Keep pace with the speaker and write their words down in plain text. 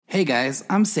Hey guys,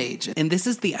 I'm Sage, and this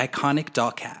is the Iconic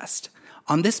Dollcast.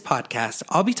 On this podcast,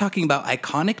 I'll be talking about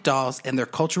iconic dolls and their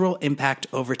cultural impact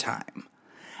over time.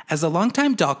 As a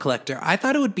longtime doll collector, I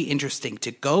thought it would be interesting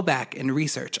to go back and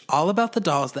research all about the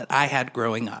dolls that I had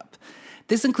growing up.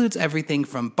 This includes everything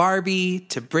from Barbie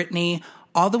to Britney,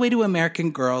 all the way to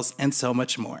American Girls, and so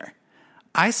much more.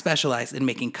 I specialize in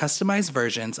making customized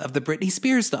versions of the Britney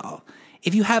Spears doll.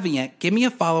 If you haven't yet, give me a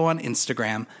follow on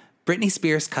Instagram, Britney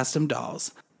Spears Custom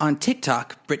Dolls, on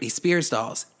TikTok, Britney Spears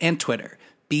Dolls, and Twitter,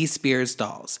 B Spears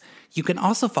Dolls. You can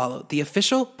also follow the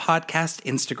official podcast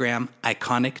Instagram,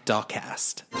 Iconic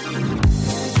Dollcast.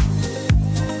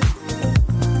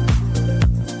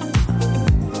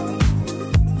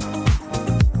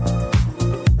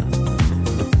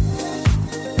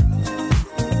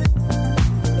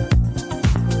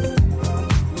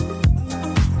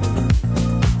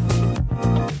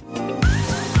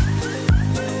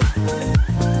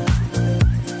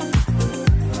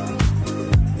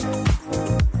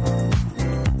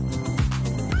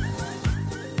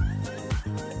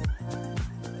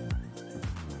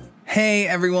 Hey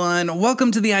everyone,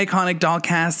 welcome to the Iconic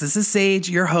Dollcast. This is Sage,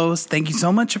 your host. Thank you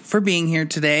so much for being here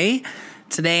today.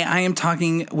 Today I am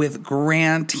talking with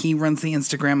Grant. He runs the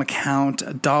Instagram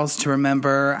account, Dolls to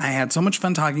Remember. I had so much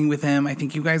fun talking with him. I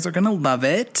think you guys are going to love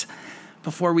it.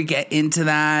 Before we get into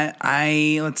that,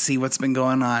 let's see what's been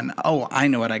going on. Oh, I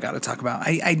know what I got to talk about.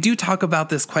 I do talk about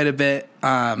this quite a bit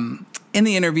in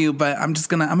the interview, but I'm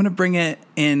going to bring it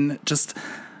in just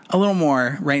a little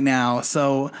more right now.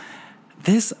 So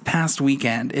this past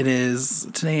weekend,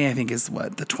 today I think is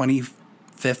the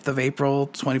 25th of April,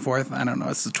 24th? I don't know,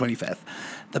 it's the 25th.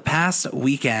 The past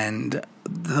weekend,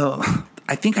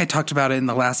 I think I talked about it in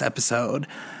the last episode,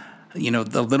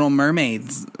 the Little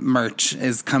Mermaids merch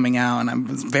is coming out, and I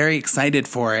was very excited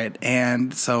for it.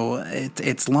 And so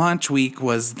its launch week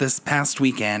was this past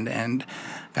weekend, and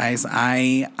guys,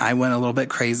 I went a little bit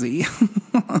crazy.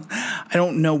 I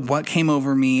don't know what came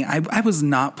over me. I was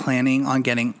not planning on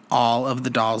getting all of the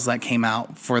dolls that came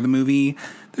out for the movie.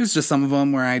 There's just some of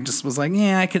them where I just was like,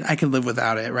 yeah, I could live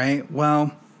without it, right?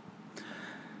 Well,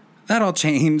 that all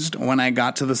changed when I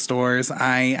got to the stores.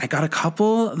 I got a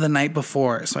couple the night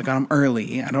before, so I got them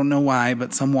early. I don't know why,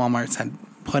 but some Walmarts had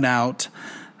put out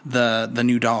the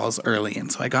new dolls early,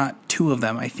 and so I got 2 of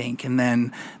them, I think. And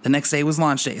then the next day was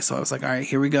launch day, so I was like, all right,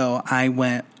 here we go. I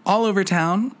went all over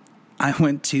town. I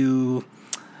went to,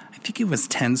 I think it was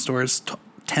 10 stores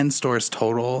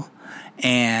total.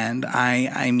 And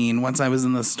I mean, once I was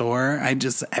in the store,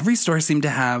 every store seemed to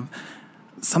have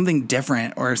something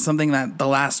different or something that the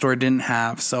last store didn't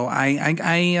have. So I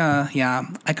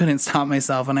couldn't stop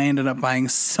myself, and I ended up buying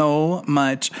so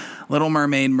much Little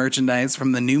Mermaid merchandise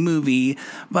from the new movie.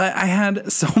 But I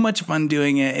had so much fun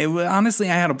doing it.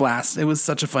 Honestly, I had a blast. It was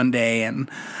such a fun day, and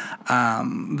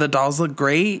the dolls look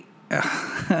great.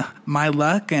 My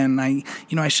luck, and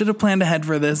I should have planned ahead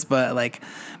for this, but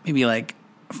maybe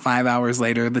 5 hours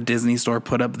later, the Disney store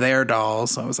put up their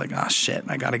dolls. So I was like, oh shit,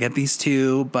 I gotta get these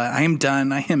 2, but I am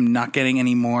done. I am not getting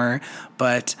any more.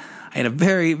 But I had a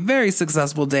very, very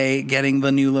successful day getting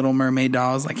the new Little Mermaid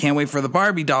dolls. I can't wait for the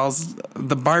Barbie dolls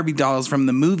from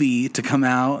the movie to come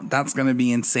out. That's gonna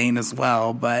be insane as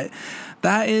well. But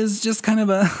that is just kind of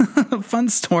a fun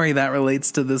story that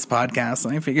relates to this podcast,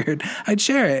 and I figured I'd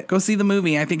share it. Go see the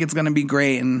movie. I think it's going to be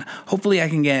great, and hopefully I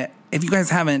can get, if you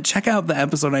guys haven't, check out the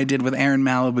episode I did with Aaron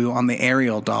Malibu on the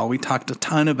Ariel doll. We talked a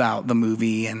ton about the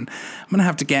movie, and I'm going to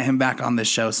have to get him back on this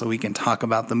show so we can talk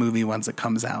about the movie once it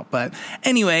comes out. But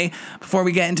anyway, before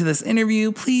we get into this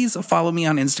interview, please follow me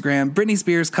on Instagram, Britney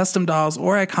Spears Custom Dolls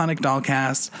or Iconic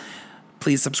Dollcast.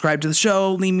 Please subscribe to the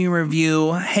show, leave me a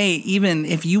review. Hey, even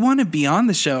if you want to be on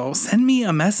the show, send me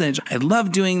a message. I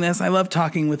love doing this. I love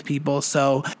talking with people.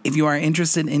 So if you are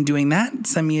interested in doing that,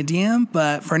 send me a DM.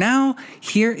 But for now,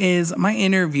 here is my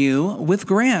interview with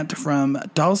Grant from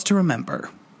Dolls to Remember.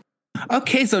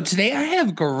 Okay, so today I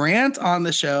have Grant on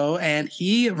the show, and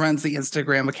he runs the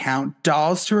Instagram account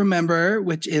Dolls to Remember,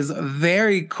 which is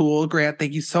very cool. Grant,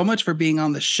 thank you so much for being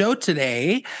on the show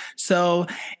today. So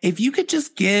if you could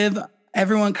just give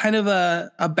everyone kind of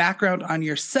a background on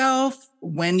yourself,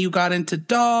 when you got into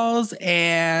dolls,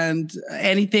 and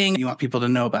anything you want people to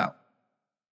know about.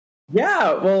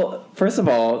 Yeah, well, first of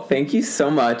all, thank you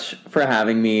so much for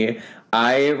having me.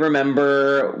 I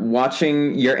remember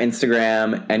watching your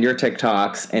Instagram and your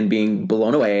TikToks and being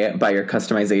blown away by your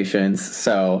customizations.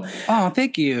 So, oh,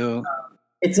 thank you.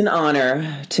 It's an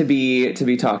honor to be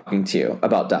talking to you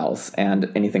about dolls and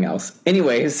anything else.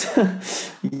 Anyways,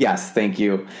 yes, thank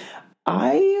you.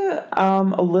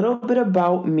 A little bit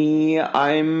about me.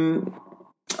 I'm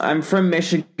from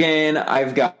Michigan.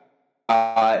 I've got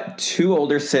got two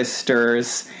older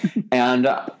sisters, and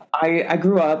I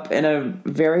grew up in a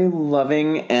very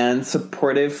loving and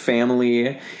supportive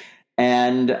family,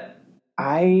 and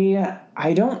I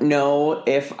don't know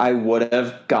if I would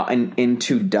have gotten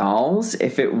into dolls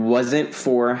if it wasn't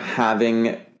for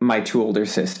having my two older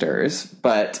sisters.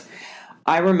 But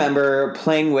I remember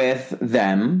playing with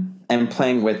them and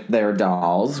playing with their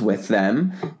dolls with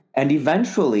them. And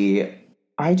eventually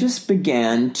I just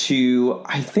began to,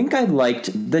 I think I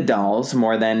liked the dolls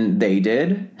more than they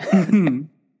did.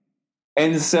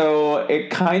 And so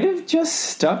it kind of just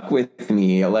stuck with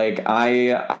me. Like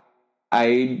I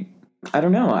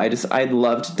don't know. I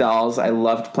loved dolls. I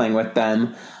loved playing with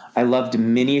them. I loved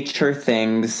miniature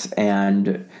things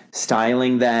and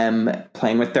styling them,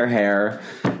 playing with their hair.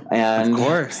 And of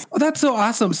course. Oh, that's so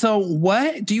awesome. So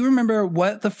what do you remember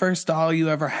what the first doll you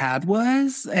ever had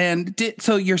was? And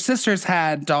so your sisters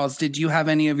had dolls. Did you have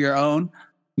any of your own?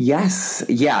 Yes.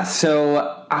 Yeah.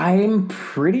 So I'm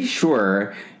pretty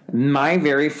sure my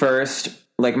very first,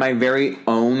 like my very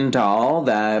own doll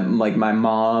that like my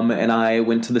mom and I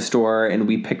went to the store and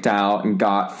we picked out and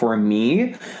got for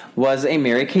me was a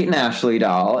Mary-Kate and Ashley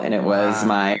doll. And it was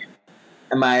my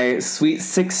Sweet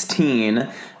 16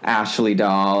 Ashley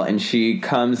doll. And she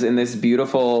comes in this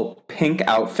beautiful pink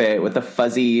outfit with a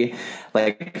fuzzy,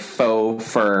 like faux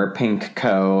fur pink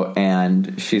coat.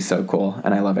 And she's so cool.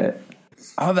 And I love it.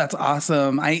 Oh, that's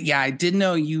awesome. I did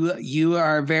know you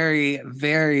are very,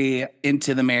 very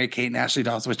into the Mary-Kate and Ashley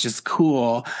dolls, which is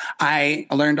cool. I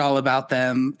learned all about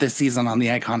them this season on the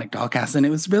Iconic Dollcast, and it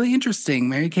was really interesting.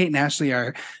 Mary-Kate and Ashley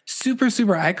are super,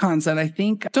 super icons that I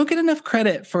think don't get enough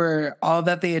credit for all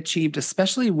that they achieved,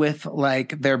 especially with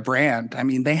like their brand. I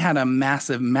mean, they had a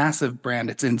massive, massive brand.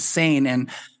 It's insane. And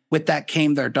with that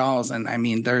came their dolls. And I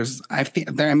mean, there's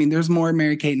more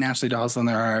Mary-Kate and Ashley dolls than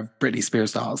there are Britney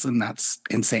Spears dolls. And that's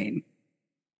insane.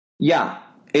 Yeah,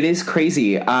 it is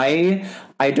crazy. I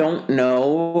don't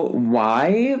know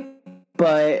why,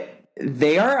 but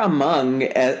they are among,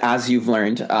 as you've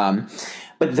learned,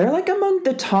 but they're like among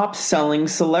the top selling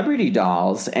celebrity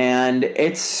dolls. And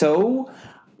it's so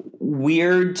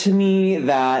weird to me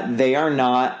that they are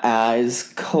not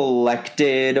as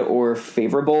collected or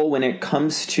favorable when it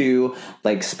comes to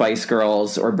like Spice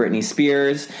Girls or Britney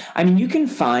Spears. I mean, you can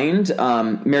find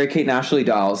Mary-Kate and Ashley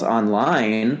dolls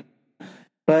online,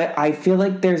 but I feel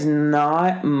like there's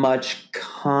not much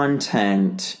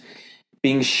content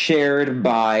being shared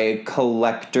by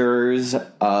collectors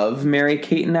of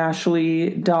Mary-Kate and Ashley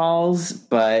dolls.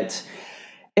 But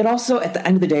it also, at the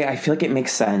end of the day, I feel like it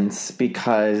makes sense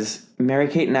because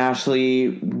Mary-Kate and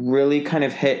Ashley really kind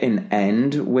of hit an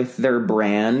end with their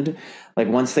brand. Like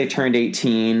once they turned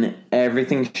 18,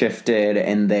 everything shifted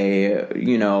and they,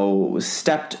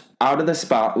 stepped out of the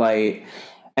spotlight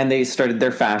and they started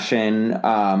their fashion.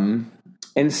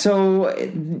 And so,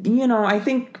 I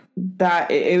think that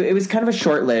it was kind of a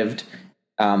short-lived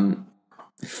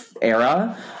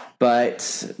era,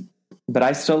 but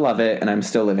I still love it and I'm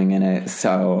still living in it.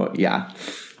 So, yeah.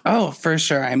 Oh, for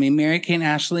sure. I mean, Mary-Kate and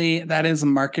Ashley, that is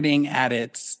marketing at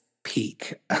its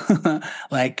peak.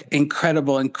 Like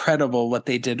incredible what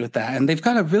they did with that. And they've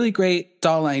got a really great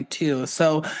doll line too.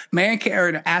 So Mary-Kate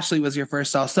or Ashley was your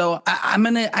first doll. So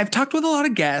I've talked with a lot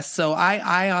of guests. So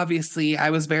I obviously, I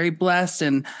was very blessed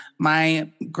and my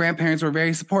grandparents were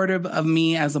very supportive of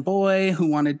me as a boy who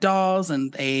wanted dolls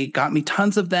and they got me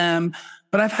tons of them.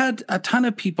 But I've had a ton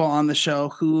of people on the show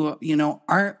who,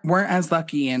 weren't as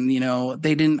lucky and,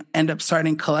 they didn't end up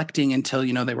starting collecting until,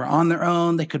 they were on their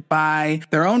own. They could buy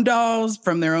their own dolls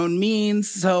from their own means.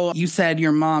 So you said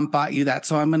your mom bought you that.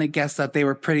 So I'm going to guess that they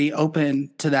were pretty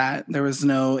open to that. There was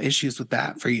no issues with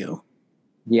that for you.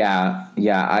 Yeah.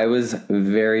 I was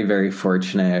very, very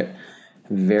fortunate.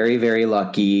 Very, very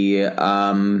lucky.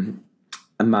 My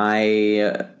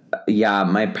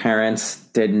parents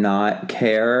did not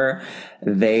care.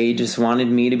 They just wanted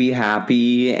me to be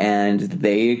happy and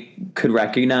they could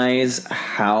recognize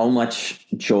how much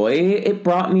joy it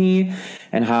brought me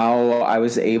and how I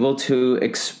was able to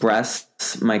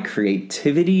express my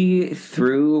creativity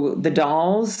through the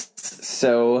dolls.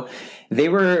 So they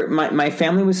were, my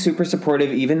family was super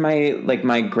supportive. Even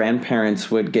my grandparents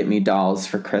would get me dolls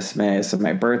for Christmas and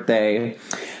my birthday.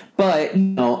 But,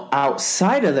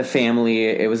 outside of the family,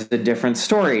 it was a different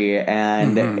story.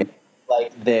 And it's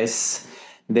like this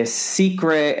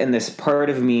secret and this part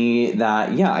of me that,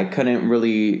 I couldn't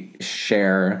really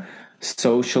share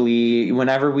socially.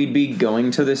 Whenever we'd be going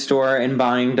to the store and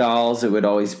buying dolls, it would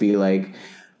always be like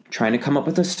trying to come up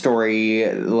with a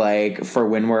story, like for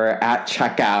when we're at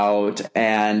checkout.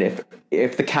 And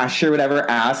if the cashier would ever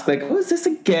ask, like, oh, is this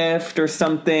a gift or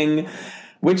something?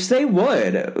 which they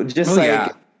would just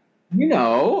like, you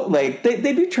know, like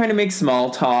they'd be trying to make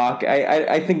small talk.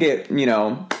 I think it, you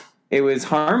know, it was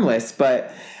harmless,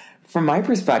 but from my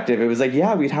perspective, it was like,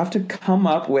 yeah, we'd have to come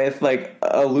up with like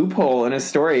a loophole in a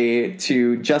story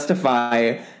to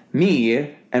justify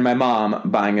me and my mom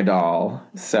buying a doll.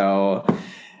 So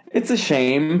it's a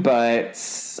shame, but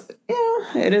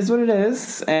yeah, it is what it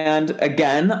is. And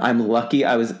again, I'm lucky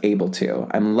I was able to.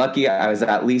 I'm lucky I was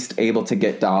at least able to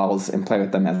get dolls and play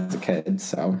with them as a kid.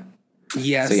 So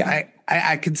yes, so, yeah.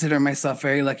 I consider myself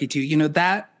very lucky too. You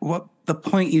know, what the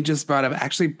point you just brought up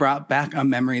actually brought back a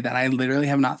memory that I literally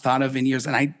have not thought of in years.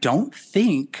 And I don't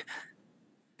think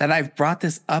that I've brought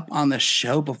this up on the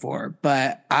show before,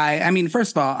 but I mean,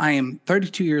 first of all, I am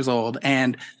 32 years old,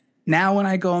 and now when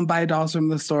I go and buy dolls from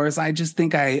the stores, I just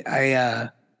think I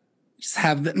just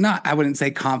have I wouldn't say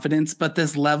confidence, but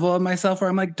this level of myself where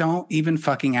I'm like, don't even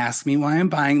fucking ask me why I'm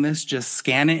buying this. Just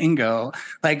scan it and go.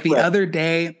 Like the other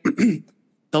day,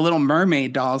 the Little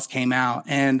Mermaid dolls came out,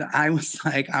 and I was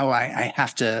like, oh, I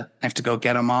have to go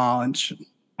get them all. And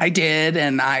I did.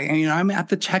 And I'm at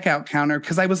the checkout counter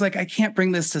because I was like, I can't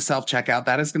bring this to self-checkout.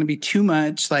 That is going to be too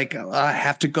much. Like I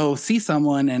have to go see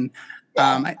someone. And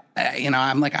I'm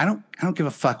like, I don't give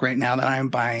a fuck right now that I'm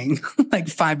buying like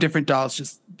 5 different dolls.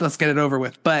 Just let's get it over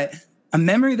with. But a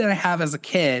memory that I have as a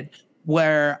kid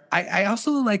where I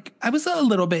also like, I was a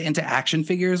little bit into action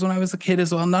figures when I was a kid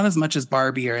as well. Not as much as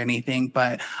Barbie or anything,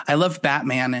 but I loved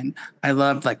Batman, and I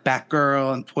loved like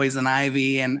Batgirl and Poison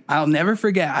Ivy. And I'll never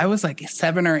forget, I was like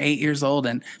 7 or 8 years old,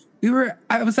 and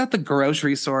I was at the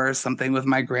grocery store or something with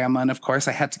my grandma. And of course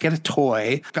I had to get a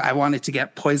toy. I wanted to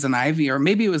get Poison Ivy, or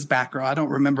maybe it was Batgirl. I don't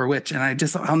remember which. And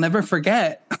I'll never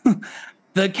forget.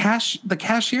 The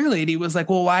cashier lady was like,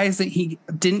 well, why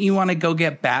didn't you want to go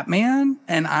get Batman?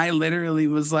 And I literally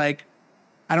was like,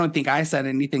 I don't think I said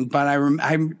anything, but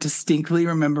I distinctly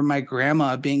remember my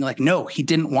grandma being like, no, he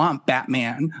didn't want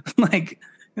Batman. Like,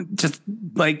 just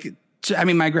like, I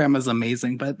mean, my grandma's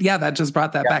amazing, but yeah, that just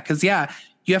brought that back. Cause yeah,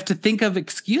 you have to think of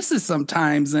excuses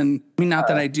sometimes. And I mean, not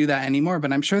that I do that anymore,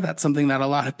 but I'm sure that's something that a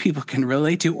lot of people can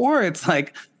relate to. Or it's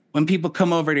like when people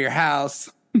come over to your house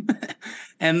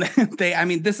and I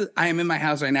am in my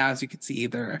house right now, as you can see. You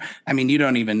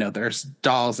don't even know, there's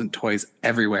dolls and toys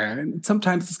everywhere. And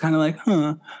sometimes it's kind of like,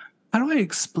 how do I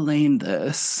explain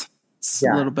this? It's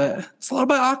a little bit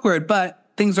awkward, but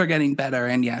things are getting better.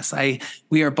 And yes,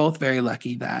 we are both very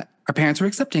lucky that our parents were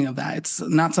accepting of that. It's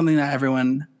not something that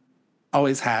everyone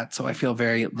always had. So I feel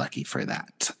very lucky for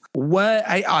that.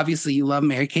 Obviously you love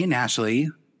Mary-Kate and Ashley.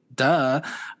 Duh.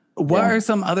 What are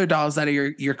some other dolls that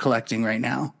you're collecting right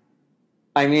now?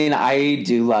 I mean, I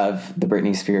do love the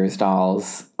Britney Spears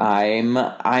dolls.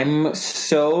 I'm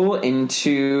so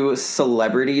into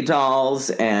celebrity dolls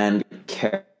and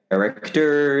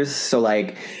characters. So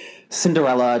like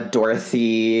Cinderella,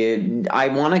 Dorothy. I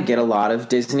want to get a lot of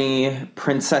Disney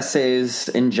princesses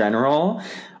in general.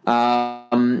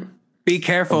 Be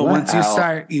careful. Once you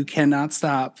start, you cannot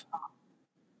stop.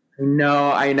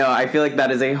 No, I know. I feel like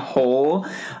that is a whole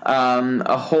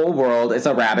world. It's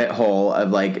a rabbit hole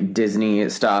of like Disney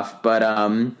stuff. But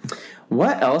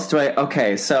what else do I?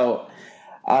 Okay, so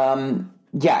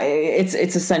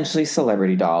it's essentially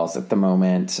celebrity dolls at the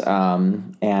moment.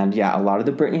 And yeah, a lot of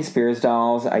the Britney Spears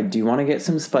dolls. I do want to get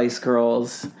some Spice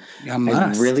Girls. I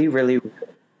really, really.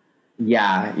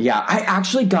 Yeah.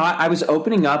 I was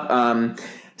opening up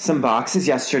some boxes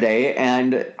yesterday,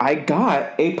 and I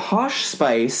got a Posh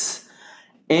Spice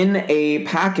in a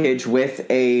package with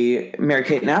a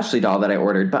Mary-Kate and Ashley doll that I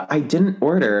ordered, but I didn't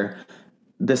order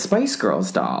the Spice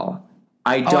Girls doll.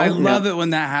 I love it when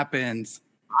that happens.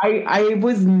 I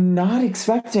was not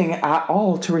expecting at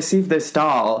all to receive this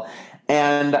doll.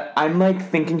 And I'm like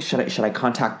thinking, should I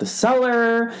contact the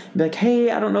seller? Be like, hey,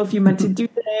 I don't know if you meant to do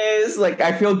this. Like,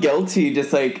 I feel guilty,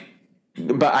 just like,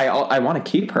 but I want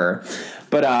to keep her.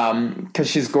 But because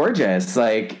she's gorgeous,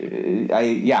 like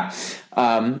I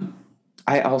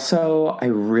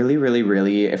really, really,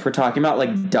 really, if we're talking about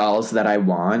like dolls that I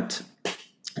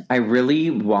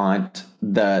really want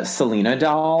the Selena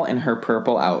doll in her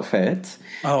purple outfit.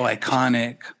 Oh,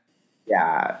 iconic.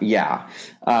 Yeah.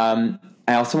 I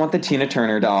also want the Tina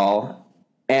Turner doll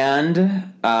and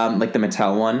like the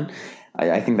Mattel one.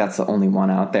 I think that's the only one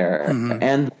out there. Mm-hmm.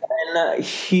 And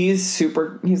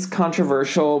he's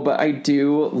controversial, but I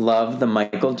do love the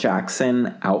Michael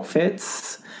Jackson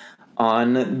outfits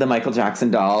on the Michael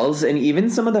Jackson dolls, and even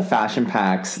some of the fashion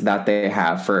packs that they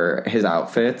have for his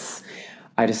outfits.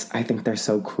 I think they're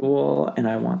so cool, and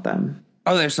I want them.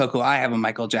 Oh, they're so cool. I have a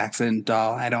Michael Jackson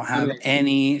doll. I don't have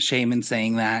any shame in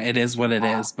saying that. It is what it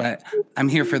is, but I'm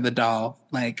here for the doll.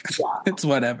 Like, it's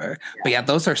whatever. But yeah,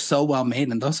 those are so well made,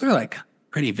 and those are like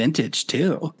pretty vintage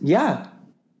too. Yeah.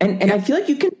 And I feel like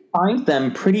you can find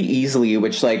them pretty easily,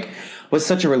 which like was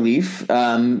such a relief.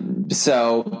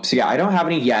 So yeah, I don't have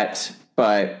any yet,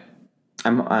 but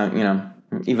I'm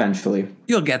eventually.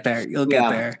 You'll get there. You'll get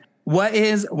there. What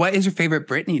is your favorite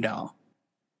Britney doll?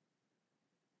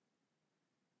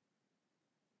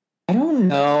 I don't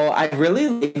know. I really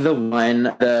like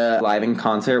the live in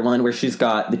concert one, where she's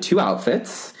got the two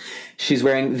outfits. She's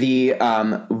wearing the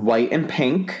white and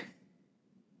pink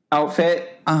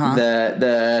outfit,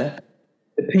 the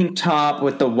pink top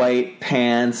with the white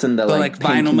pants and the like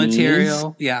vinyl knees.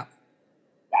 Material. Yeah.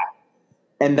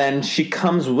 And then she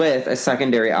comes with a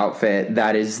secondary outfit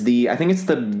that is I think it's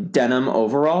the denim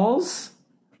overalls.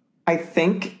 I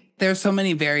think there's so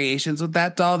many variations with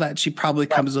that doll that she probably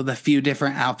comes with a few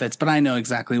different outfits, but I know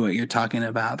exactly what you're talking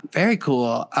about. Very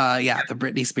cool. Yeah, the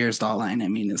Britney Spears doll line, I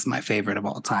mean, is my favorite of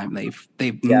all time.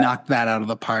 They've knocked that out of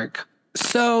the park.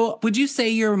 So would you say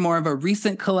you're more of a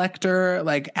recent collector,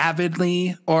 like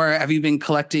avidly, or have you been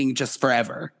collecting just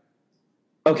forever?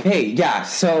 Okay, yeah.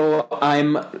 So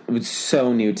I'm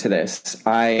so new to this.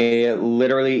 I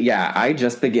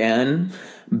just began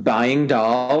buying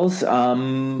dolls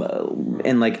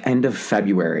in like end of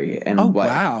February, and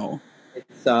wow,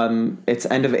 it's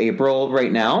end of April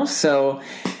right now. So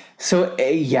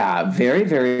yeah, very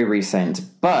very recent,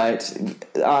 but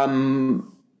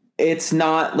it's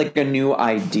not like a new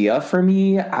idea for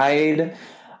me. Like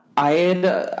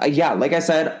I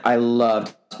said, I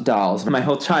loved dolls my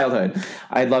whole childhood.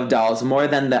 I loved dolls more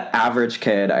than the average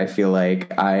kid. I feel like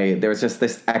there was just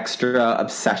this extra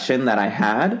obsession that I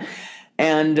had.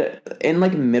 And in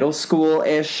like middle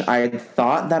school-ish, I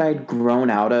thought that I'd grown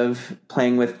out of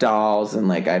playing with dolls, and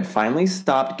like I'd finally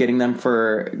stopped getting them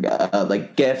for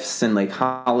like gifts and like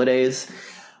holidays.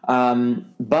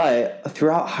 But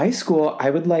throughout high school, I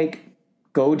would like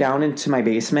go down into my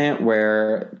basement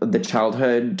where the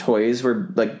childhood toys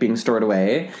were like being stored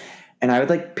away. And I would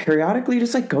like periodically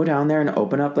just like go down there and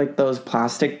open up like those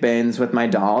plastic bins with my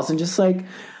dolls and just like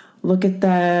look at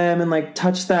them and like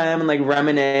touch them and like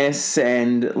reminisce.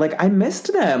 And like I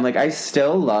missed them. Like I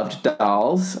still loved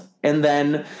dolls. And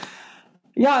then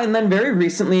very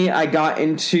recently I got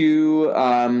into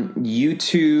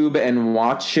YouTube and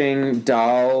watching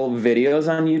doll videos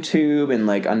on YouTube and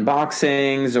like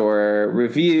unboxings or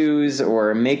reviews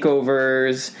or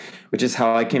makeovers, which is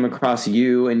how I came across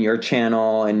you and your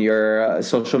channel and your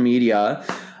social media.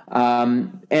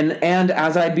 And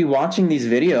as I'd be watching these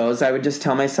videos, I would just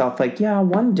tell myself like, yeah,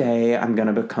 one day I'm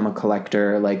going to become a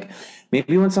collector. Like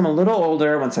maybe once I'm a little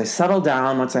older, once I settle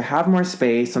down, once I have more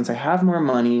space, once I have more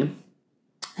money.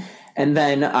 And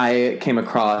then I came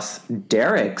across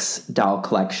Derek's doll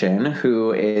collection,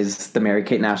 who is the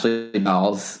Mary-Kate and Ashley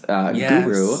dolls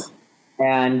guru.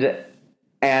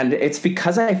 And it's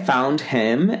because I found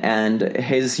him and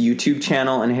his YouTube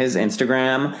channel and his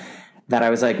Instagram that I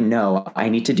was like, no, I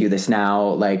need to do this now.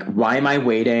 Like, why am I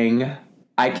waiting?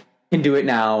 I can do it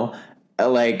now.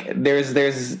 Like, there's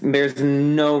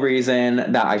no reason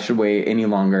that I should wait any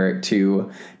longer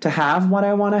to have what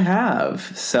I want to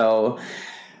have. So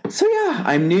yeah,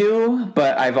 I'm new,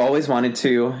 but I've always wanted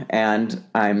to, and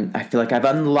I feel like I've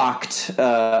unlocked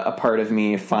a part of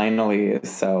me finally.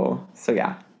 So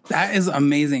yeah. That is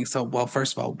amazing. So, well,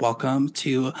 first of all, welcome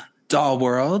to Doll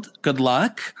World. Good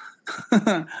luck.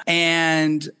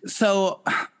 And so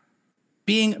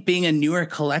being a newer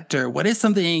collector, what is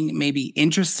something maybe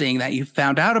interesting that you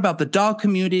found out about the doll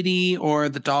community or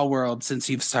the doll world since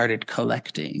you've started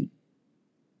collecting?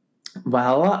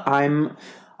 Well, I'm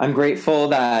grateful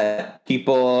that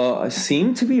people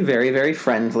seem to be very, very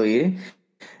friendly.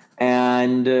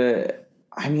 And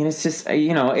I mean, it's just,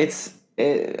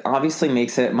 it obviously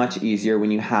makes it much easier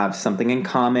when you have something in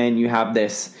common. You have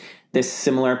this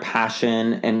similar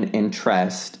passion and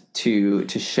interest to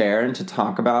share and to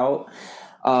talk about.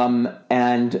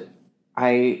 And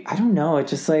I don't know, it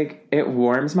just like, it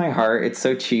warms my heart. It's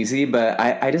so cheesy, but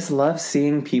I just love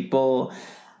seeing people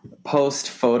post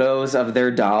photos of their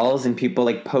dolls and people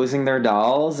like posing their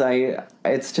dolls.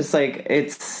 It's just like,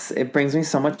 it brings me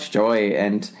so much joy.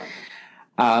 And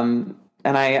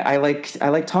I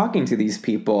like talking to these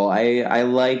people. I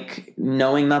like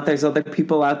knowing that there's other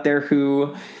people out there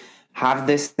who have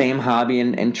this same hobby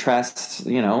and interest.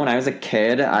 When I was a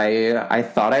kid, I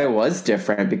thought I was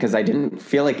different because I didn't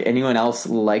feel like anyone else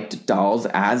liked dolls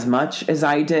as much as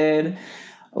I did.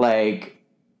 Like,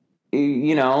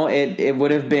 it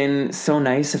would have been so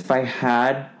nice if I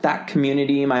had that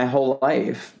community my whole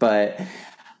life. But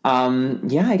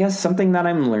yeah, I guess something that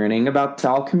I'm learning about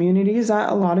doll community is that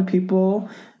a lot of people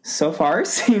so far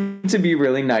seem to be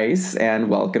really nice and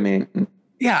welcoming.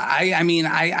 Yeah, I mean,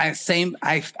 I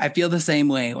feel the same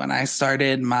way. When I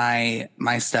started my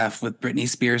stuff with Britney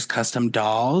Spears custom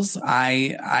dolls,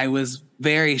 I was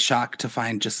very shocked to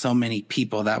find just so many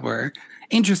people that were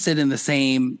interested in the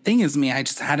same thing as me. I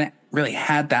just hadn't really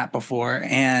had that before.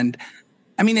 And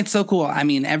I mean, it's so cool. I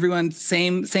mean, everyone,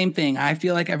 same thing. I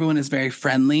feel like everyone is very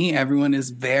friendly. Everyone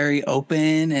is very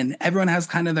open, and everyone has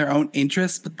kind of their own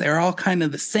interests, but they're all kind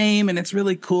of the same. And it's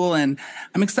really cool. And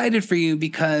I'm excited for you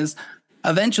because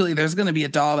eventually there's going to be a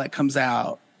doll that comes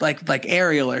out like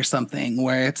Ariel or something,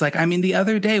 where it's like, I mean, the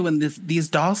other day when these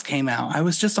dolls came out, I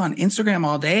was just on Instagram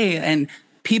all day, and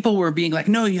people were being like,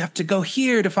 no, you have to go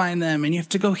here to find them, and you have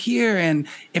to go here, and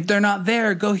if they're not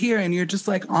there, go here. And you're just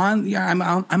like, I'm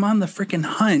on the freaking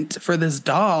hunt for this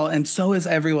doll, and so is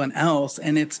everyone else.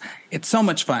 And it's so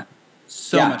much fun.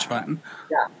 So much fun.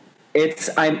 Yeah.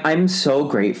 I'm so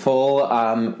grateful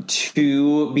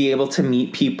to be able to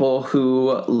meet people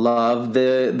who love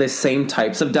the same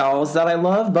types of dolls that I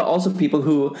love, but also people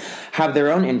who have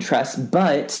their own interests.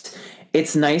 But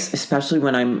it's nice, especially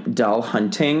when I'm doll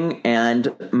hunting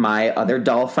and my other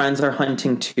doll friends are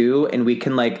hunting too, and we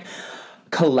can like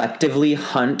collectively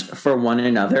hunt for one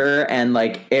another. And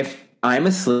like if I'm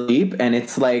asleep and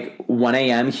it's like 1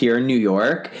 a.m. here in New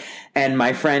York, and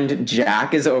my friend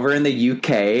Jack is over in the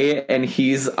UK and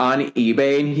he's on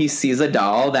eBay and he sees a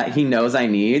doll that he knows I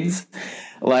needs.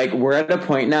 Like, we're at a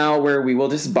point now where we will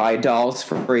just buy dolls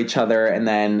for each other and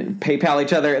then PayPal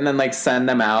each other and then like send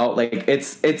them out. Like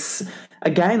it's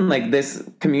again, like this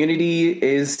community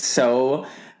is so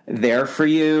there for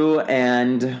you,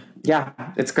 and yeah,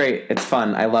 it's great. It's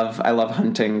fun. I love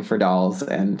hunting for dolls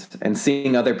and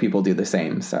seeing other people do the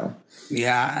same. So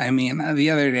Yeah, I mean, the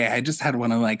other day I just had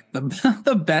one of like the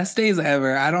the best days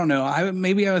ever. I don't know.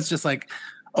 Maybe I was just like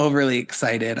overly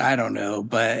excited. I don't know,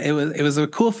 but it was a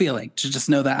cool feeling to just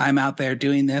know that I'm out there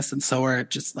doing this, and so are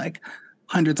just like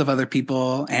hundreds of other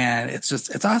people, and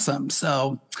it's awesome.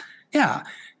 So, yeah.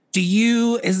 Do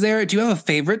you have a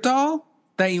favorite doll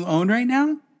that you own right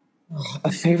now?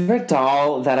 a favorite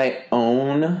doll that I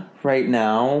own right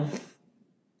now,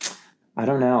 I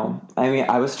don't know. I mean,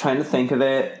 I was trying to think of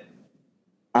it.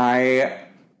 I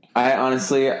I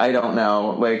honestly I don't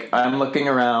know. Like, I'm looking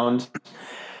around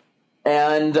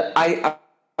and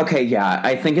okay, yeah,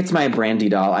 I think it's my Brandy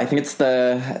doll. I think it's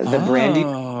the Brandy.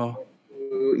 Oh,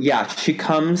 Yeah, she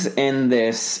comes in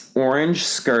this orange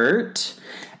skirt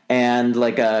and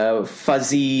like a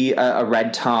fuzzy a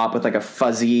red top with like a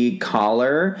fuzzy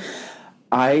collar.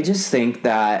 I just think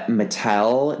that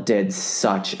Mattel did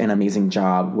such an amazing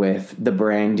job with the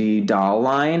Brandy doll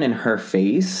line and her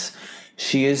face.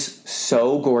 She is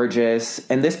so gorgeous.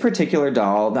 And this particular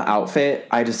doll, the outfit,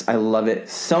 I love it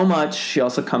so much. She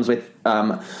also comes with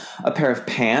a pair of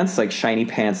pants, like shiny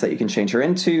pants that you can change her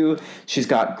into. She's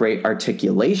got great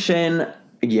articulation.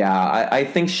 Yeah, I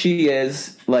think she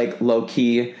is like low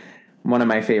key one of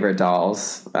my favorite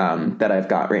dolls that I've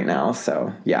got right now.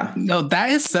 So yeah. no,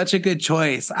 that is such a good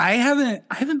choice. I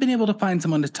haven't been able to find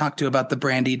someone to talk to about the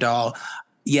Brandy doll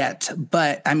yet,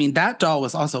 but I mean that doll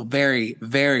was also very,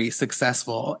 very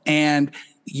successful. And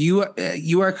you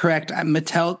are correct.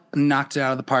 Mattel knocked it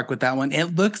out of the park with that one.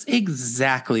 It looks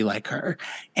exactly like her,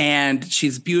 and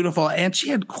she's beautiful. And she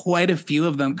had quite a few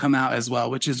of them come out as well,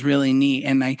 which is really neat.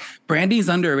 And Brandy's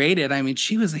underrated. I mean,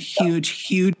 she was a huge,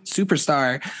 huge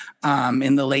superstar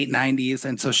in the late '90s,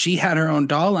 and so she had her own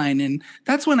doll line. And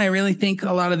that's when I really think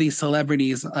a lot of these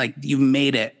celebrities, like, you've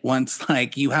made it once,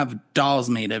 like you have dolls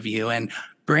made of you. And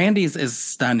Brandy's is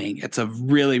stunning. It's a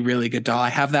really, really good doll. I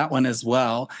have that one as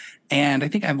well. And I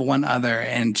think I have one other,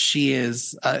 and she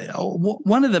is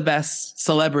one of the best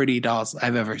celebrity dolls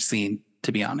I've ever seen,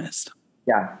 to be honest.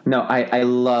 Yeah. No, I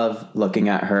love looking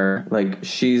at her. Like,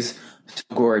 she's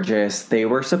gorgeous. They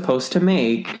were supposed to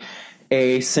make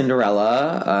a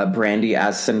Cinderella, Brandy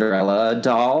as Cinderella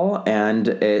doll, and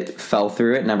it fell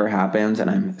through. It never happened, and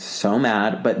I'm so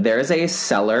mad. But there's a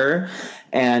seller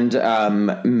and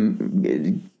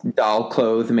doll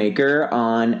clothes maker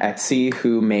on Etsy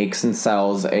who makes and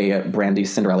sells a Brandy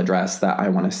Cinderella dress that I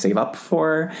want to save up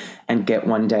for and get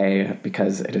one day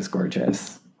because it is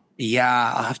gorgeous.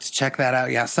 Yeah, I'll have to check that out.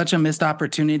 Yeah, such a missed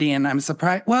opportunity. And I'm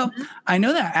surprised. Well, I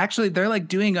know that actually they're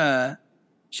like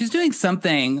she's doing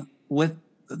something with,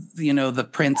 the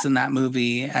prince in that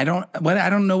movie. I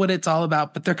don't know what it's all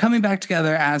about, but they're coming back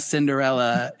together as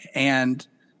Cinderella. And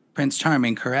Prince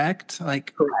Charming, correct?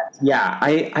 Like, Correct. Yeah,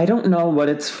 I don't know what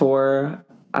it's for.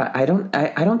 I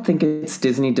don't think it's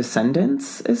Disney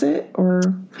Descendants, is it? Or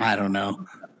I don't know.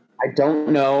 I don't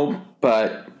know,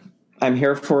 but I'm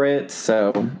here for it.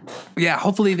 So Yeah,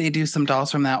 hopefully they do some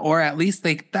dolls from that, or at least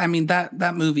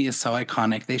that movie is so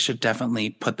iconic. They should definitely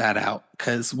put that out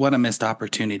because what a missed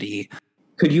opportunity.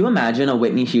 could you imagine a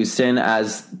Whitney Houston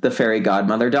as the fairy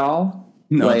godmother doll?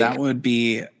 No, Like, that would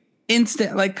be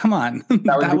instant. Like, come on,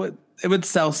 it would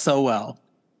sell so well.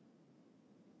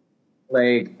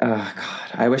 like, oh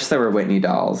God, I wish there were Whitney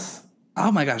dolls.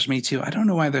 Oh my gosh, me too. I don't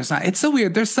know why there's not. It's so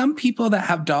weird. There's some people that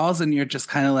have dolls, and you're just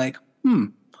kind of like,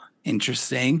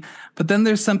 interesting. But then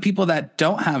there's some people that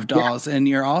don't have dolls, and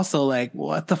you're also like,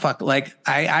 what the fuck? Like,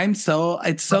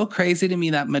 it's so crazy to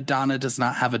me that Madonna does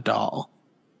not have a doll.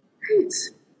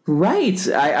 Right.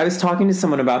 I was talking to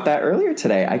someone about that earlier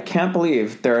today. I can't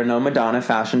believe there are no Madonna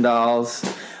fashion dolls.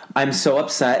 I'm so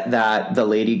upset that the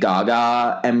Lady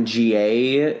Gaga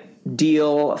MGA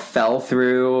deal fell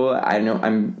through.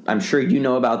 I'm sure you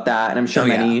know about that, and I'm sure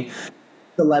many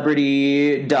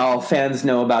celebrity doll fans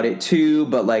know about it too.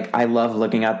 But like, I love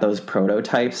looking at those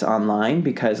prototypes online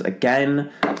because,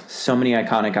 again, so many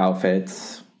iconic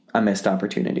outfits, a missed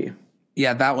opportunity.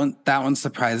 Yeah, that one's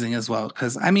surprising as well.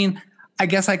 Because I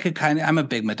guess I'm a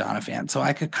big Madonna fan, so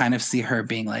I could kind of see her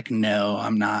being like, no,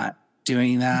 I'm not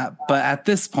doing that. But at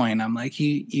this point, I'm like,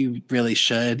 you really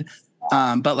should.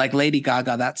 But like Lady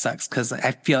Gaga, that sucks because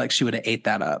I feel like she would have ate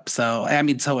that up. So,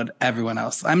 so would everyone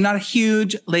else. I'm not a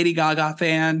huge Lady Gaga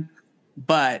fan,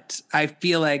 but I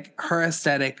feel like her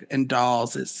aesthetic and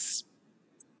dolls is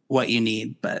what you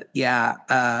need. But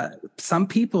yeah, some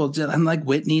people just, and like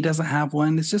Whitney doesn't have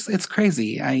one. It's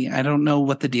crazy. I don't know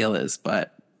what the deal is,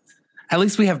 but at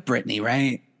least we have Britney,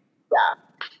 right? Yeah.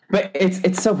 But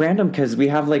it's so random because we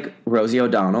have like Rosie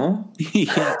O'Donnell.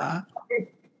 Yeah.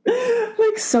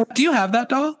 Like, so do you have that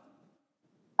doll?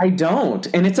 I don't,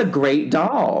 and it's a great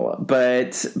doll,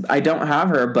 but I don't have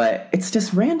her. But it's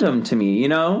just random to me,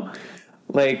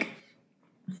 like,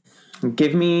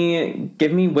 give me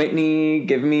Whitney,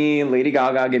 give me Lady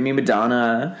Gaga, give me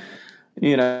Madonna,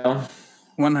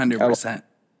 100%.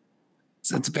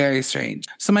 It's very strange.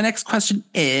 So my next question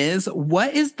is,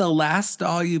 what is the last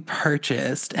doll you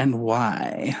purchased and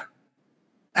why?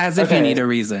 As if you need a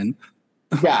reason.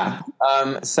 Yeah.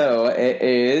 So it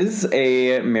is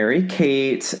a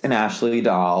Mary-Kate and Ashley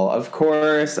doll. Of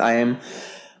course, I am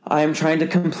trying to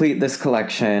complete this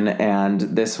collection, and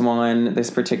this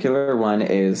particular one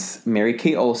is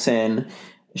Mary-Kate Olsen.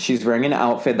 She's wearing an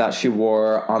outfit that she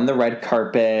wore on the red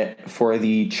carpet for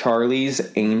the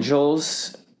Charlie's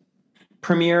Angels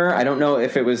premiere. I don't know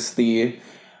if it was the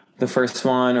first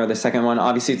one or the second one.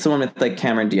 Obviously, it's the one with like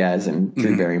Cameron Diaz and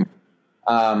Drew Barrymore.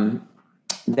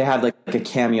 They had like a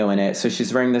cameo in it. So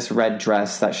she's wearing this red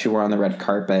dress that she wore on the red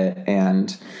carpet.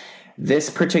 And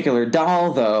this particular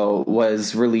doll, though,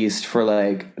 was released for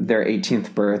like their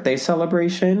 18th birthday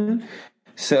celebration.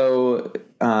 So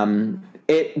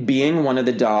it being one of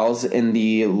the dolls in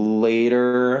the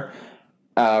later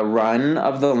run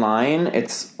of the line,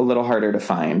 it's a little harder to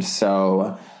find.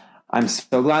 So I'm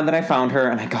so glad that I found her,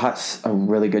 and I got a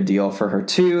really good deal for her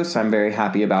too. So I'm very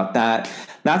happy about that.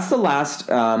 That's the last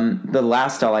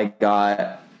doll I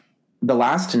got. The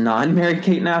last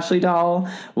non-Mary-Kate and Ashley doll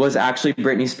was actually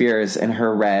Britney Spears in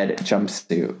her red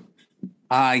jumpsuit.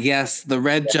 Yes, the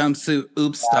red jumpsuit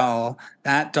Oops doll.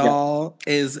 That doll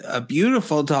is a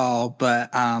beautiful doll,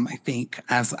 but I think,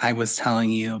 as I was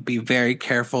telling you, be very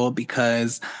careful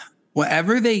because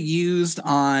whatever they used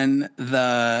on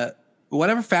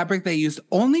whatever fabric they used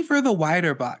only for the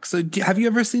wider box. So have you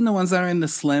ever seen the ones that are in the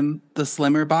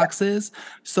slimmer boxes?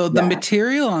 So the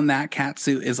material on that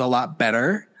catsuit is a lot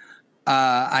better.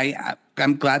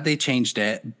 I'm glad they changed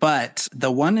it, but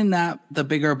the one in the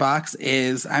bigger box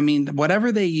is,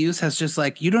 whatever they use has just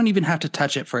like, you don't even have to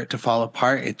touch it for it to fall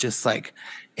apart. It just like,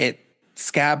 it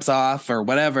scabs off or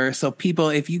whatever. So people,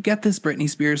 if you get this Britney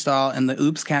Spears doll and the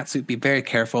Oops catsuit, be very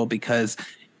careful because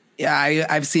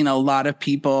I've seen a lot of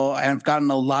people, I've gotten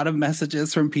a lot of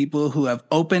messages from people who have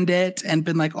opened it and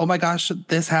been like, oh my gosh,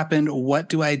 this happened. What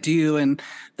do I do? And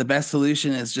the best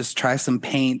solution is just try some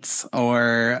paints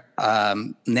or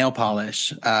nail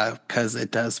polish because it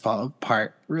does fall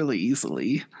apart really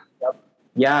easily.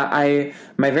 Yeah,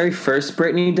 my very first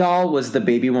Britney doll was the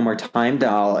Baby One More Time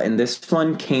doll, and this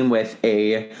one came with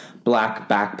a black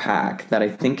backpack that I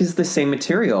think is the same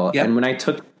material. Yep. And when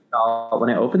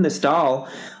I opened this doll,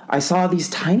 I saw these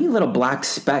tiny little black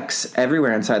specks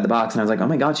everywhere inside the box, and I was like, oh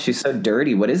my God, she's so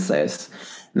dirty. What is this?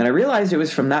 And then I realized it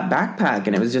was from that backpack,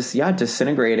 and it was just,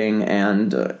 disintegrating,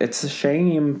 and it's a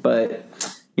shame, but,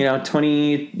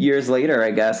 20 years later,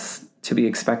 I guess, to be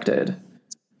expected.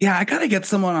 Yeah, I gotta get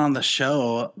someone on the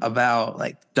show about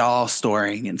like doll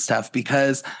storing and stuff,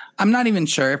 because I'm not even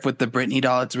sure if with the Britney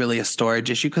doll it's really a storage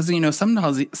issue, because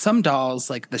some dolls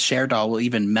like the Cher doll will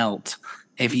even melt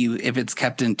if it's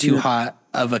kept in too hot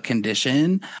of a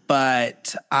condition.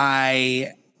 But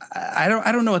I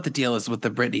don't know what the deal is with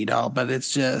the Britney doll, but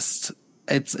it's just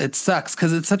it sucks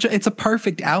because it's a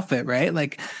perfect outfit, right?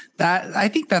 Like that. I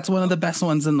think that's one of the best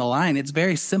ones in the line. It's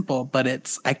very simple, but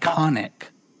it's iconic.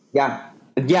 Yeah.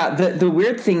 Yeah, the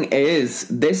weird thing is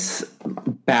this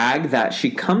bag that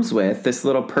she comes with, this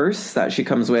little purse that she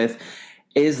comes with,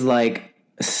 is like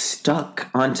stuck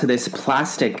onto this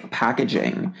plastic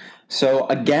packaging. So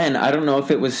again, I don't know if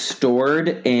it was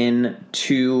stored in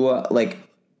too like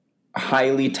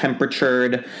highly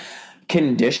temperatured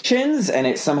conditions and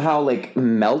it somehow like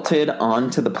melted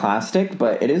onto the plastic,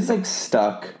 but it is like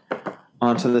stuck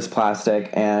onto this plastic,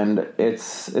 and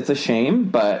it's a shame,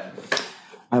 but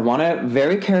I want to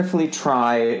very carefully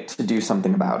try to do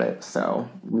something about it. So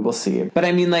we will see. But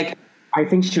I mean, like, I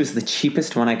think she was the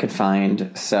cheapest one I could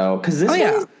find. So, because this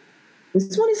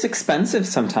one is expensive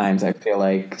sometimes, I feel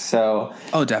like. So,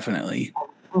 Definitely.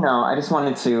 I just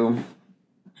wanted to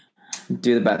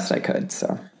do the best I could.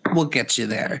 So. We'll get you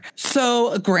there.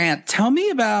 So, Grant, tell me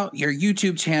about your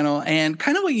YouTube channel and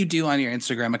kind of what you do on your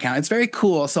Instagram account. It's very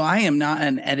cool. So, I am not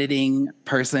an editing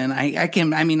person. I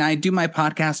do my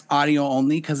podcast audio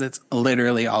only because it's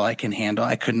literally all I can handle.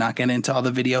 I could not get into all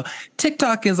the video.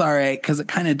 TikTok is all right because it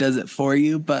kind of does it for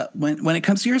you. But when it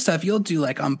comes to your stuff, you'll do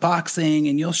like unboxing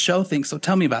and you'll show things. So,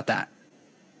 tell me about that.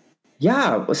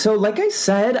 Yeah, so like I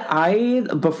said,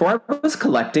 before I was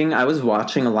collecting, I was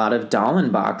watching a lot of doll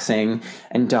unboxing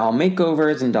and doll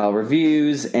makeovers and doll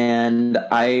reviews, and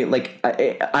I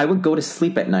would go to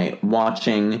sleep at night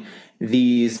watching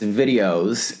these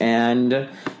videos, and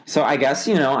so I guess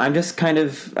I'm just kind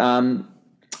of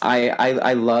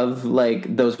I love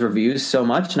like those reviews so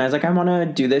much, and I was like, I want to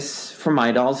do this for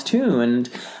my dolls too, and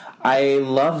I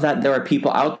love that there are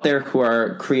people out there who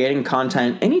are creating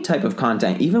content, any type of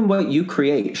content, even what you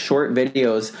create, short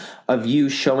videos of you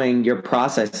showing your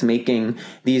process, making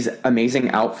these amazing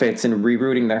outfits and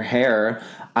rerouting their hair.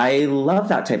 I love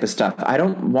that type of stuff. I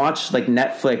don't watch like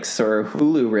Netflix or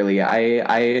Hulu really.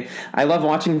 I love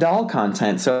watching doll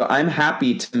content. So I'm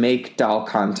happy to make doll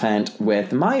content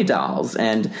with my dolls.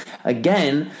 And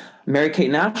again, Mary-Kate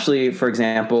and Ashley, for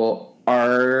example,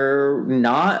 are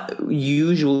not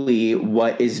usually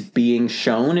what is being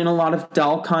shown in a lot of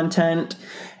doll content.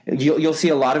 You'll see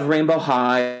a lot of Rainbow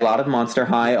High, a lot of Monster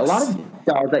High, a lot of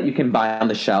dolls that you can buy on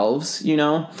the shelves,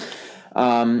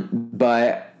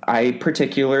 but I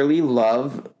particularly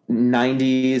love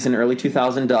 90s and early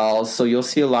 2000 dolls, so you'll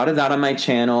see a lot of that on my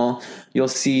channel. You'll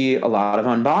see a lot of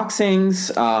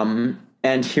unboxings,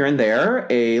 and here and there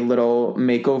a little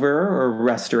makeover or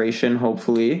restoration,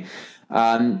 hopefully.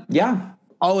 Yeah.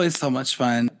 Always so much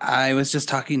fun. I was just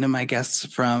talking to my guests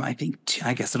from, I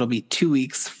guess it'll be 2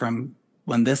 weeks from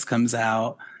when this comes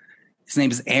out. His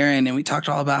name is Aaron, and we talked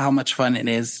all about how much fun it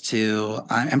is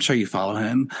I'm sure you follow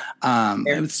him.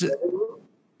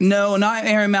 No, not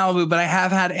Aaron Malibu, but I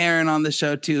have had Aaron on the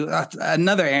show too.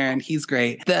 Another Aaron, he's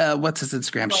great. What's his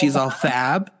Instagram? She's All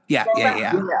Fab. Yeah.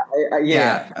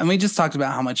 And we just talked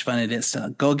about how much fun it is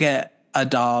to go get a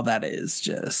doll that is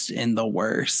just in the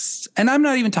worst. And I'm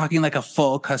not even talking like a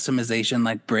full customization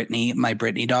like my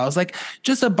Britney dolls, like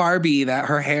just a Barbie that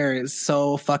her hair is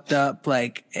so fucked up,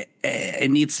 like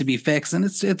it needs to be fixed. And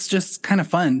it's just kind of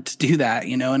fun to do that,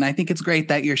 and I think it's great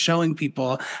that you're showing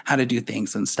people how to do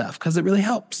things and stuff, because it really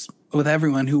helps with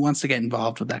everyone who wants to get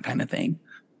involved with that kind of thing.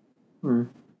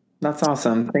 That's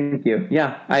awesome. Thank you.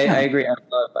 Yeah, I agree.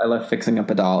 I love fixing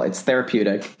up a doll. It's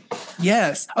therapeutic.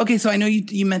 Yes. Okay, so I know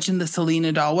you mentioned the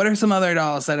Selena doll. What are some other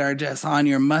dolls that are just on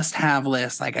your must-have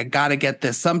list? Like, I got to get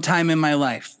this sometime in my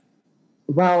life.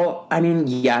 Well, I mean,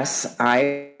 yes,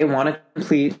 I want to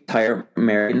complete entire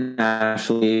Mary and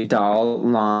Ashley doll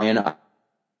line.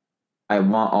 I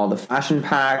want all the fashion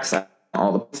packs,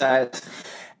 all the sets.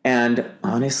 And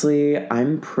honestly,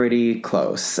 I'm pretty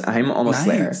close. I'm almost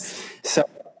there.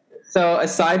 So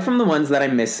aside from the ones that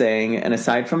I'm missing, and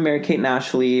aside from Mary-Kate and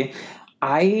Ashley,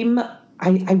 I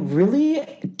really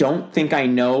don't think I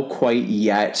know quite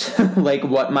yet like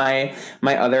what my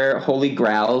other holy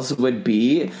grails would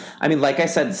be. I mean, like I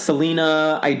said,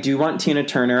 Selena, I do want Tina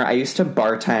Turner. I used to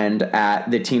bartend at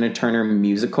the Tina Turner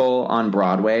musical on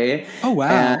Broadway. Oh,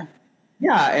 wow.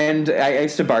 And I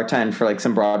used to bartend for like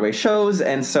some Broadway shows,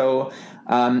 and so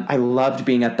I loved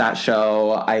being at that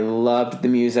show. I loved the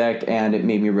music, and it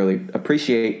made me really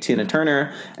appreciate Tina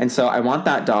Turner. And so I want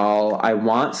that doll. I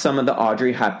want some of the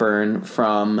Audrey Hepburn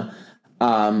from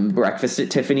Breakfast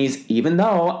at Tiffany's, even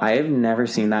though I have never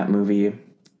seen that movie.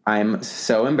 I'm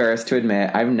so embarrassed to admit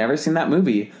I've never seen that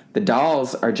movie. The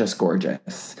dolls are just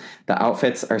gorgeous. The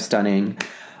outfits are stunning.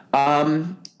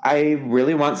 I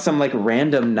really want some like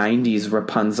random 90s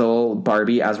Rapunzel,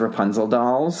 Barbie as Rapunzel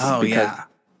dolls. Oh, yeah.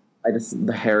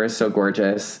 The hair is so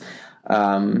gorgeous.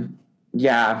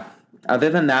 Yeah. Other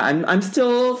than that, I'm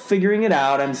still figuring it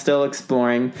out. I'm still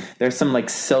exploring. There's some like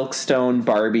Silkstone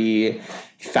Barbie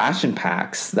fashion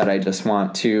packs that I just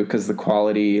want to, because the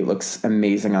quality looks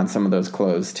amazing on some of those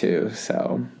clothes too.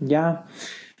 So yeah.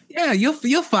 Yeah, you'll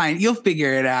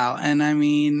figure it out. And I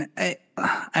mean, I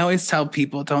always tell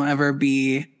people don't ever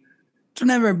be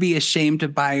ashamed to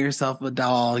buy yourself a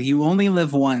doll. You only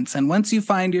live once. And once you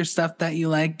find your stuff that you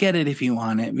like, get it if you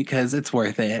want it, because it's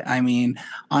worth it. I mean,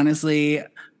 honestly,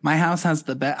 my house has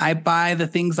the best. I buy the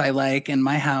things I like, and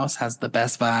my house has the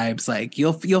best vibes. Like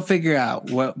you'll figure out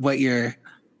what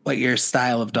your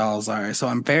style of dolls are. So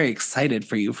I'm very excited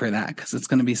for you for that, because it's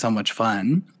going to be so much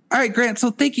fun. All right, Grant.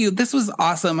 So thank you. This was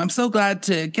awesome. I'm so glad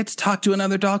to get to talk to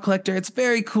another doll collector. It's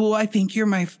very cool. I think you're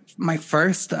my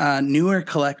first newer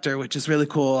collector, which is really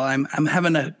cool. I'm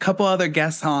having a couple other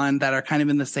guests on that are kind of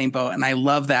in the same boat, and I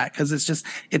love that, because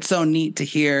it's so neat to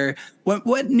hear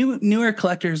what newer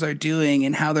collectors are doing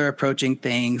and how they're approaching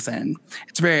things, and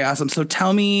it's very awesome. So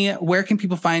tell me, where can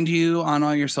people find you on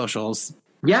all your socials?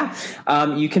 Yeah,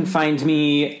 you can find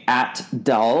me at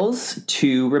Dolls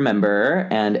to Remember,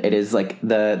 and it is like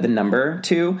the number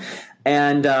 2.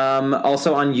 And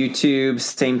also on YouTube,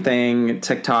 same thing.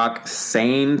 TikTok,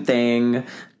 same thing.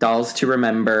 Dolls to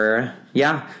Remember.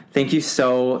 Yeah, thank you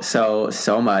so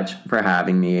much for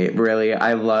having me. Really,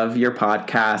 I love your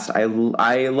podcast.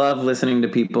 I love listening to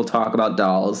people talk about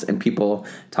dolls and people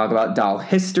talk about doll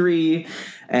history.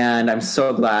 And I'm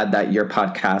so glad that your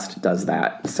podcast does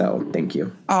that. So thank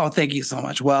you. Oh, thank you so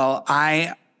much. Well,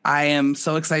 I am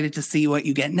so excited to see what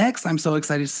you get next. I'm so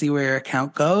excited to see where your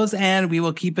account goes, and we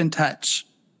will keep in touch.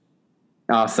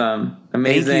 Awesome.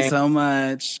 Amazing. Thank you so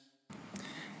much.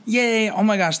 Yay. Oh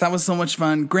my gosh, that was so much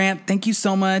fun. Grant, thank you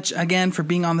so much again for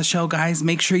being on the show, guys.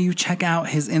 Make sure you check out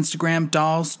his Instagram,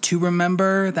 Dolls to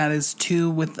Remember. That is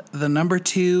 2 with the number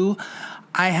 2.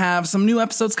 I have some new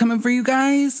episodes coming for you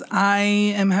guys. I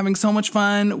am having so much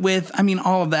fun with,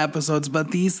 all of the episodes,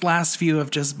 but these last few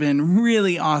have just been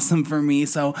really awesome for me.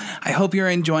 So I hope you're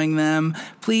enjoying them.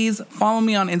 Please follow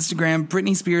me on Instagram,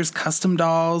 Britney Spears Custom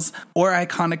Dolls or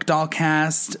Iconic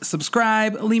Dollcast.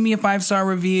 Subscribe, leave me a 5-star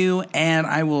review, and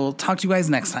I will talk to you guys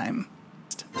next time.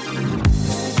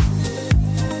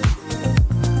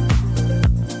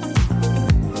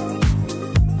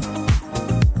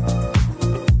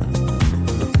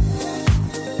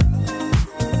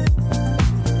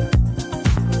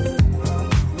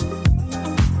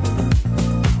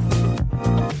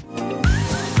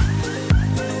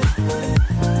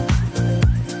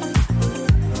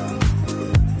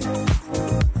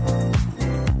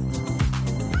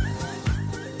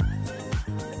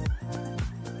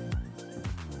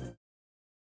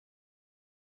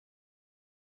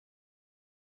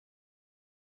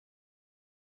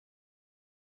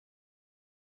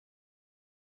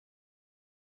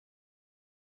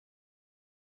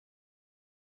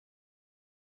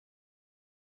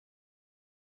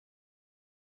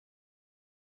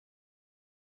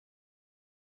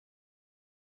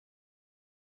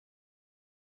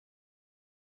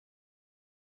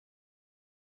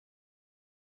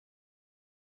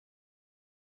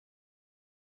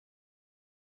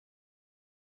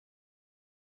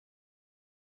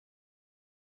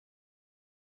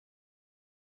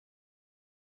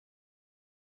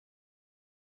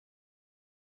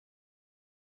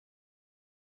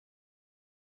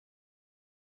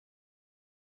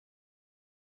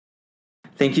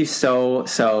 Thank you so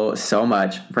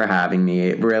much for having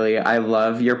me. Really, I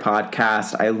love your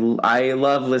podcast. I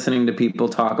love listening to people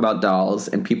talk about dolls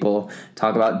and people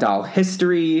talk about doll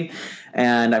history.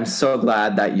 And I'm so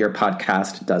glad that your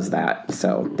podcast does that.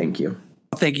 So thank you.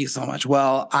 Thank you so much.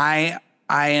 Well, I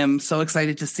am so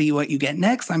excited to see what you get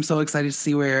next. I'm so excited to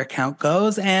see where your account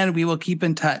goes, and we will keep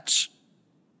in touch.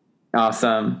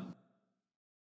 Awesome.